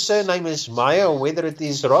Jew's surname is Meyer, or whether it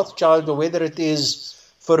is Rothschild, or whether it is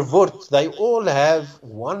Verwoerd, they all have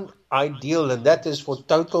one ideal, and that is for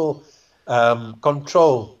total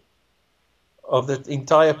control of the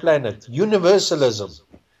entire planet. Universalism.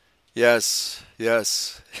 Yes.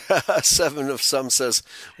 Yes. Seven of some says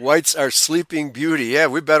whites are sleeping beauty. Yeah,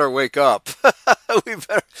 we better wake up. we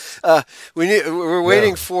better. We're Yeah,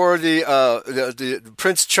 waiting for the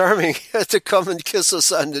Prince Charming to come and kiss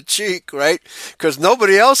us on the cheek, right? Because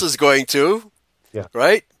nobody else is going to, yeah,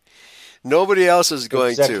 right? Nobody else is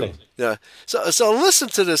going to. exactly. Yeah. So listen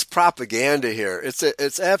to this propaganda here.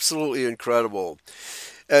 It's absolutely incredible.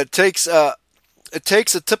 It takes it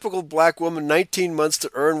takes a typical black woman 19 months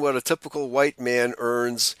to earn what a typical white man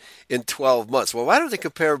earns in 12 months. Well, why don't they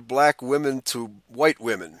compare black women to white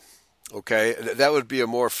women? Okay, that would be a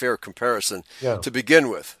more fair comparison Yeah. to begin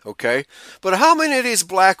with. Okay, but how many of these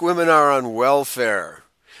black women are on welfare?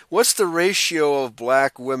 What's the ratio of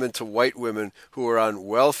black women to white women who are on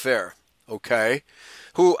welfare? Okay,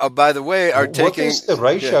 who, by the way, are What taking, is the yeah,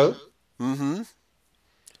 ratio? mm-hmm,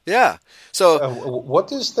 yeah. So,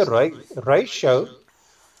 What is the ratio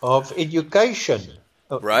of education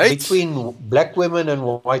right, between black women and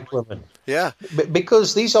white women? yeah,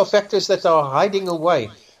 Because these are factors that are hiding away.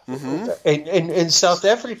 mm-hmm, In South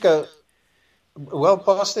Africa, well,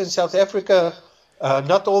 Pastor, in South Africa,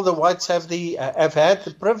 not all the whites have had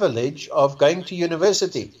the privilege of going to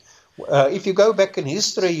university. If you go back in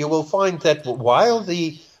history, you will find that while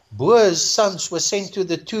the Boers' sons were sent to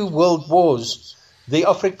the two world wars, the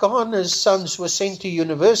Afrikaners' sons were sent to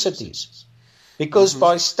universities. Because mm-hmm,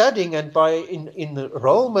 by studying and by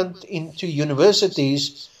enrollment into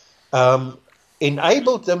universities,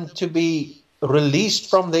 enabled them to be released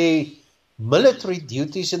from their military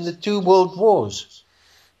duties in the two world wars.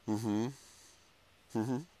 mm-hmm,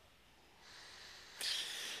 mm-hmm.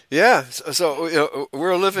 Yeah, so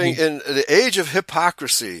we're living You, in the age of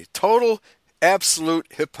hypocrisy. Total, absolute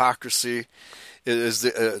hypocrisy is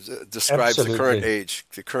describes the current absolutely. age.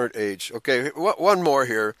 The current age. Okay, one more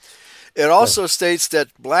here. It also states that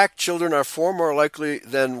black children are far more likely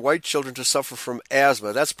than white children to suffer from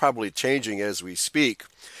asthma. That's probably changing as we speak.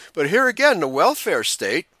 But here again, the welfare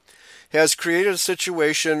state has created a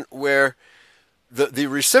situation where the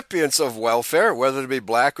recipients of welfare, whether it be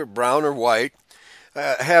black or brown or white,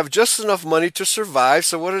 have just enough money to survive.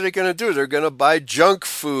 So what are they going to do? They're going to buy junk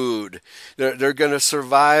food. They're going to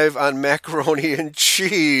survive on macaroni and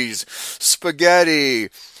cheese, spaghetti,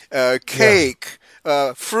 cake,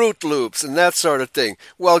 Fruit Loops, and that sort of thing.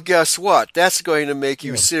 Well, guess what? That's going to make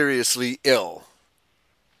you seriously ill.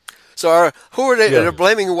 So who are they? Yeah. They're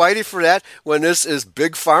blaming Whitey for that when this is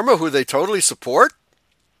Big Pharma, who they totally support.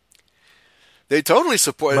 They totally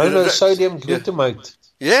support monosodium glutamate.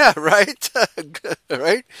 Yeah, right,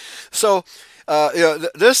 right. So,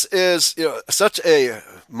 this is such a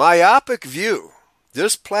myopic view.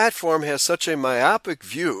 This platform has such a myopic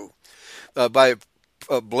view by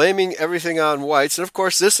blaming everything on whites, and of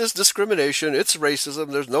course, this is discrimination. It's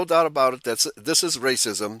racism. There's no doubt about it. This is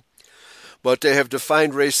racism. But they have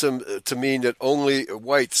defined racism to mean that only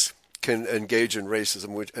whites can engage in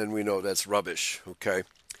racism, and we know that's rubbish. Okay.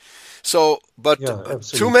 So, but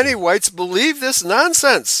too many whites believe this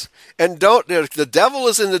nonsense and don't. The devil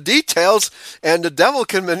is in the details, and the devil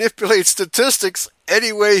can manipulate statistics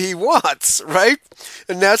any way he wants, right?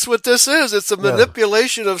 And that's what this is. It's a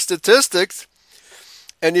manipulation of statistics,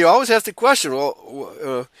 and you always have to question,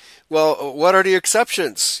 well, what are the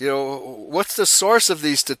exceptions? What's the source of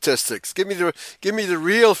these statistics? Give me the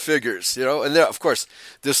real figures. And of course,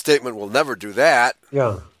 this statement will never do that.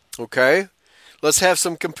 Yeah. Okay. Let's have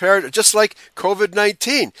some comparative, just like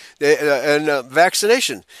COVID-19 and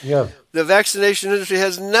vaccination. Yeah. The vaccination industry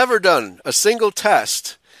has never done a single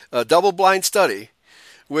test, a double-blind study,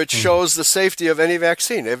 which shows the safety of any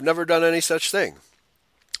vaccine. They've never done any such thing.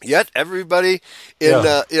 Yet everybody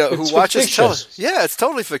who watches television, it's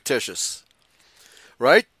totally fictitious,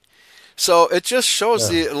 right? So it just shows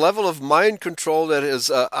the level of mind control that is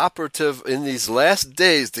operative in these last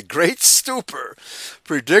days. The great stupor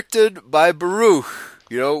predicted by Baruch,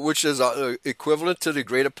 which is equivalent to the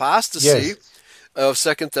great apostasy of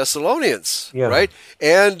 2 Thessalonians, right?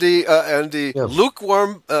 And the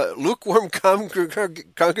lukewarm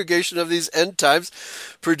congregation of these end times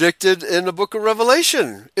predicted in the book of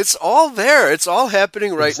Revelation. It's all there. It's all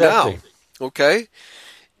happening right now. Okay?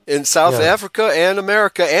 In South Africa and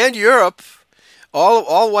America and Europe,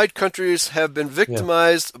 all white countries have been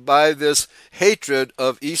victimized by this hatred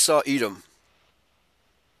of Esau, Edom.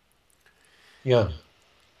 Yeah.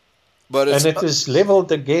 But it is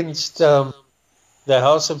leveled against the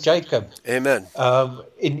house of Jacob. Amen.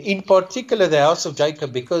 In particular, the house of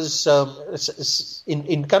Jacob, because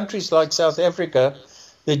in countries like South Africa,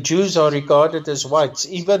 the Jews are regarded as whites,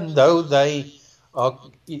 even though they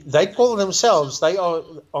call themselves, they are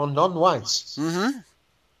non-whites. Mm-hmm.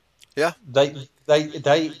 Yeah.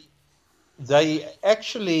 They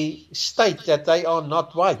actually state that they are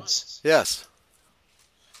not whites. Yes.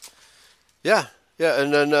 Yeah.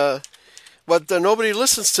 And then, but nobody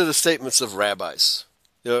listens to the statements of rabbis.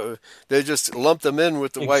 They just lump them in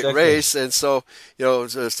with the white race, and so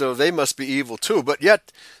so they must be evil too. But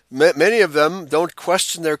yet, many of them don't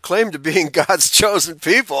question their claim to being God's chosen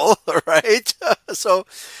people, right? So,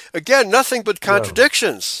 again, nothing but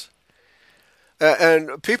contradictions.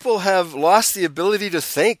 And people have lost the ability to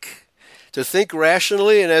think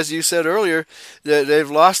rationally, and as you said earlier,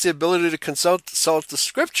 they've lost the ability to consult the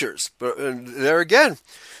scriptures. But there again,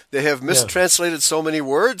 they have mistranslated so many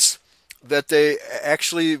words that they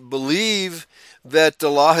actually believe that the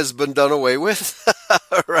law has been done away with,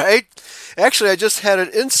 right? Actually, I just had an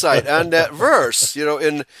insight on that verse,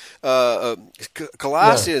 in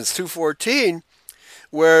Colossians 2:14,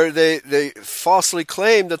 where they falsely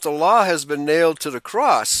claim that the law has been nailed to the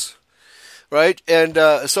cross, right? And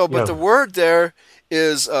but the word there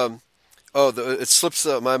is, it slips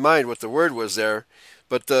my mind what the word was there,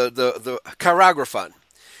 but the chiragraphon.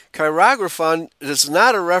 Chiragraphon is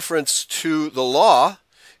not a reference to the law.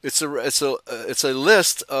 It's a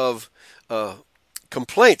list of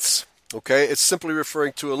complaints. Okay, it's simply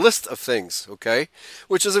referring to a list of things. Okay,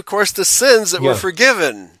 which is of course the sins that were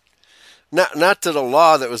forgiven, not to the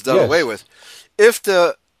law that was done away with. If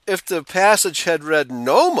the passage had read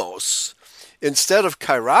nomos instead of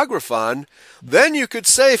chiragraphon, then you could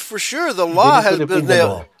say for sure the law has been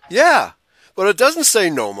nailed. Yeah, but it doesn't say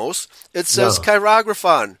nomos. It says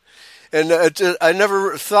chiragraphon. And I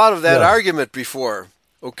never thought of that argument before,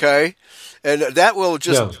 okay? And that will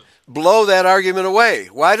just blow that argument away.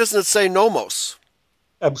 Why doesn't it say nomos?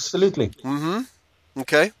 Absolutely. Mm-hmm.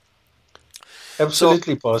 Okay.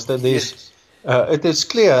 Absolutely, Pastor. It is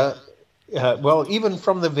clear well, even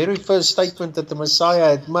from the very first statement that the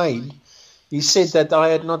Messiah had made, he said that I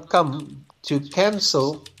had not come to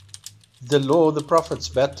cancel the law, the prophets,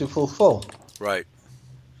 but to fulfill. Right.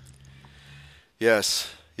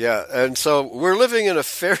 Yes. Yeah. And so we're living in a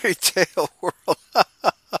fairy tale world.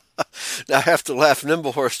 Now I have to laugh.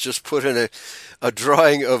 Nimblehorse just put in a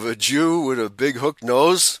drawing of a Jew with a big hook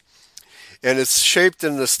nose, and it's shaped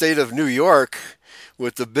in the state of New York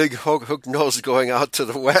with the big hook nose going out to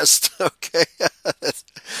the west. Okay. That's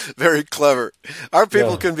very clever. Our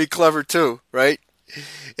people can be clever too, right?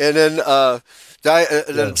 And then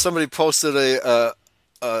then somebody posted a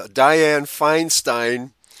Dianne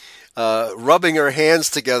Feinstein rubbing her hands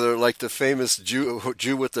together like the famous Jew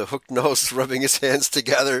with the hooked nose rubbing his hands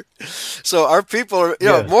together. So our people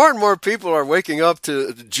are, more and more people are waking up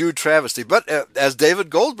to Jew travesty. But as David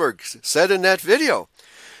Goldberg said in that video,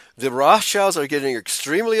 the Rothschilds are getting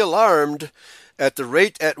extremely alarmed at the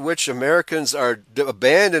rate at which Americans are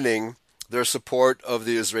abandoning their support of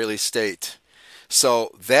the Israeli state.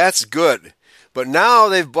 So that's good. But now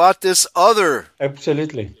they've bought this other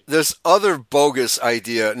bogus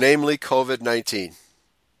idea, namely COVID-19.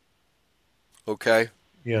 Okay?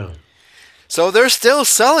 Yeah. So they're still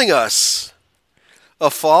selling us a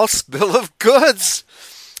false bill of goods.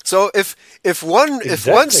 So if one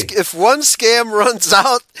scam runs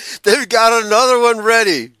out, they've got another one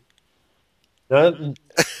ready. No,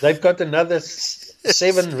 they've got another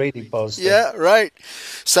 7 ready, Pastor. Yeah, right.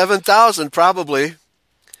 7,000 probably.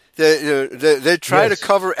 They try to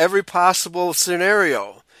cover every possible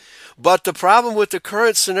scenario. But the problem with the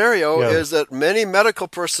current scenario is that many medical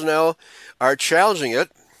personnel are challenging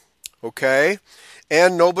it, okay,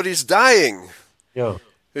 and nobody's dying. Yeah.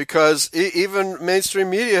 Because even mainstream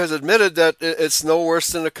media has admitted that it's no worse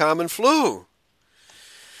than a common flu.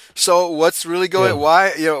 So what's really going?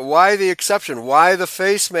 Why the exception? Why the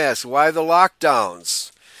face mask? Why the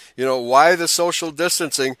lockdowns? Why the social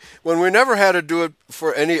distancing when we never had to do it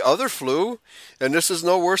for any other flu, and this is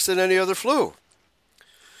no worse than any other flu?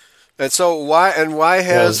 And so why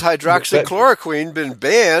has hydroxychloroquine been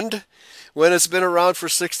banned when it's been around for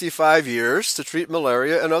 65 years to treat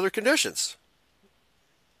malaria and other conditions?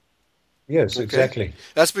 Yes, exactly.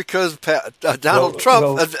 That's because Donald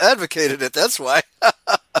Trump advocated it. That's why,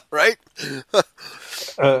 right?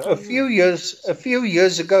 A few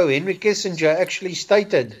years ago, Henry Kissinger actually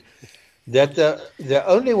stated that the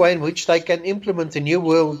only way in which they can implement a new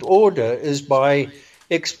world order is by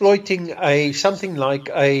exploiting something like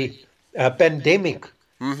a pandemic.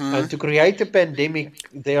 Mm-hmm. And to create a pandemic,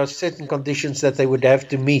 there are certain conditions that they would have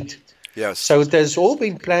to meet. Yes. So it has all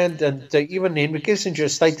been planned, and even Henry Kissinger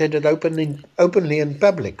stated it openly in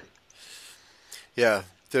public. Yeah,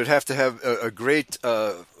 they'd have to have a great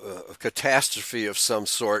catastrophe of some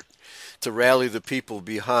sort to rally the people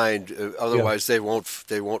behind. Otherwise, they won't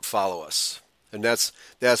follow us, and that's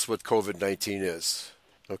what COVID-19 is.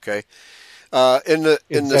 Okay. In the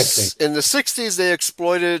 60s, they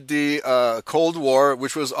exploited the Cold War,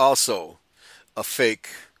 which was also a fake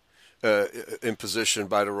imposition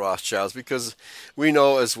by the Rothschilds, because we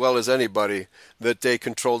know as well as anybody that they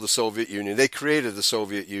controlled the Soviet Union. They created the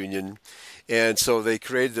Soviet Union, and so they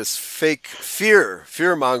created this fake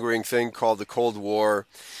fear-mongering thing called the Cold War.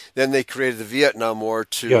 Then they created the Vietnam War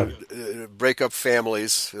to break up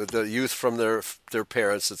families, the youth from their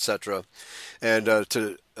parents, etc., and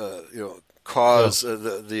to cause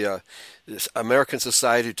the American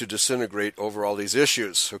society to disintegrate over all these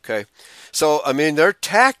issues. Okay, so I mean their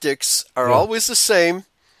tactics are always the same,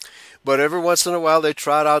 but every once in a while they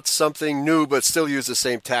trot out something new, but still use the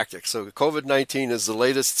same tactics. So COVID-19 is the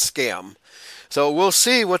latest scam. So we'll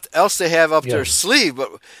see what else they have up their sleeve.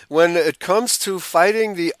 But when it comes to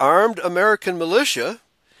fighting the armed American militia,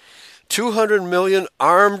 200 million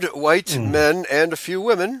armed white men and a few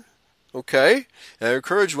women, okay, and I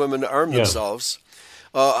encourage women to arm themselves.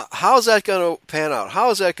 How's that going to pan out?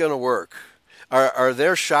 How is that going to work? Are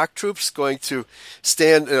their shock troops going to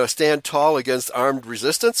stand tall against armed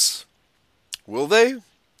resistance? Will they?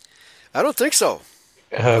 I don't think so.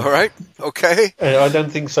 All right. Okay. I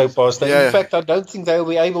don't think so, Pastor. In fact, I don't think they'll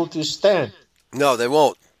be able to stand. No, they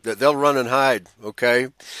won't. They'll run and hide. Okay.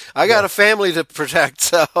 I got a family to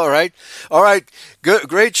protect. All right. All right. Good.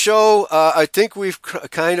 Great show. I think we've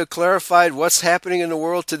kind of clarified what's happening in the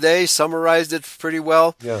world today, summarized it pretty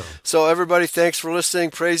well. Yeah. So everybody, thanks for listening.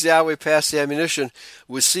 Praise Yahweh, pass the ammunition.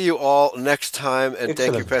 We'll see you all next time. And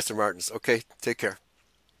Thank you, Pastor Martens. Okay. Take care.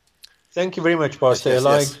 Thank you very much, Pastor.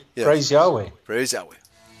 Yes. Praise Yahweh. Praise Yahweh.